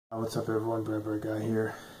What's up, everyone? Bradbury Guy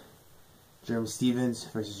here. Jeremy Stephens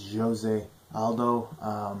versus Jose Aldo.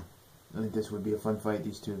 I think this would be a fun fight.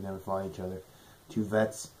 These two have never fought each other. Two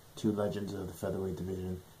vets, two legends of the featherweight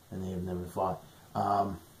division, and they have never fought.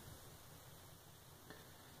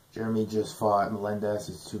 Jeremy just fought Melendez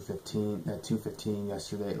at 215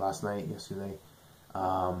 yesterday.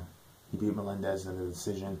 He beat Melendez in a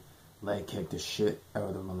decision. Leg kicked the shit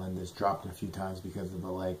out of Melendez. Dropped him a few times because of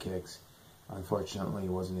the leg kicks. Unfortunately, he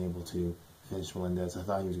wasn't able to finish Melendez. I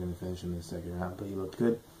thought he was going to finish him in the second round, but he looked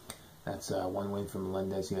good. That's one win for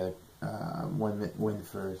Melendez. He had one win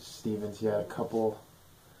for Stephens. He had a couple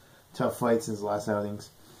tough fights in his last outings.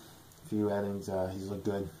 A few outings, he's looked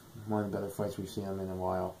good. One of the better fights we've seen him in a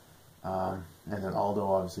while. And then Aldo,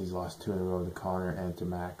 obviously, he's lost 2 in a row to Connor and to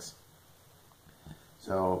Max.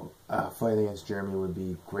 So, fight against Jeremy would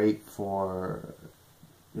be great for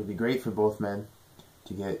both men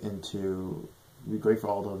to get into. It would be great for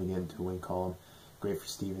Aldo to get into a win column. Great for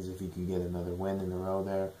Stephens if he could get another win in a row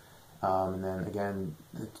there. And then again,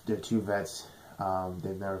 they're two vets.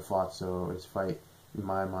 They've never fought, so his fight, in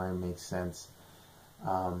my mind, makes sense.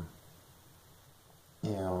 And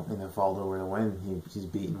if Aldo were to win, he's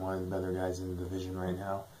beating one of the better guys in the division right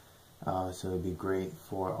now. So it'd be great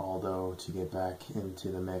for Aldo to get back into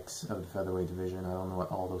the mix of the featherweight division. I don't know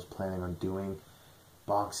what Aldo's planning on doing.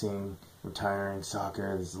 Boxing, retiring,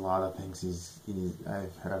 soccer. There's a lot of things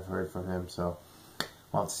I've heard from him. So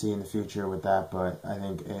we'll have to see in the future with that. But I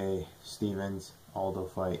think a Stephens Aldo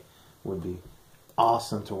fight would be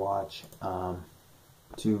awesome to watch.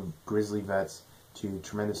 Two grizzly vets, two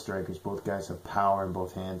tremendous strikers. Both guys have power in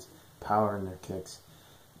both hands, power in their kicks.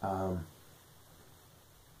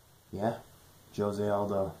 Yeah, Jose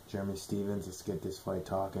Aldo, Jeremy Stephens. Let's get this fight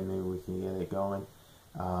talking. Maybe we can get it going.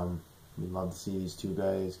 We'd love to see these two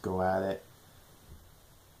guys go at it.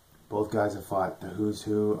 Both guys have fought the who's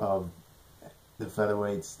who of the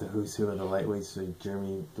featherweights, the who's who of the lightweights. So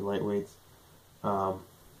Jeremy, the lightweights.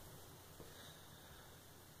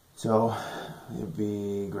 So it'd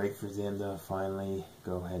be great for them to finally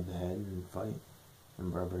go head to head and fight.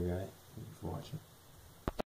 I'm Bradbury Guy. Thank you for watching.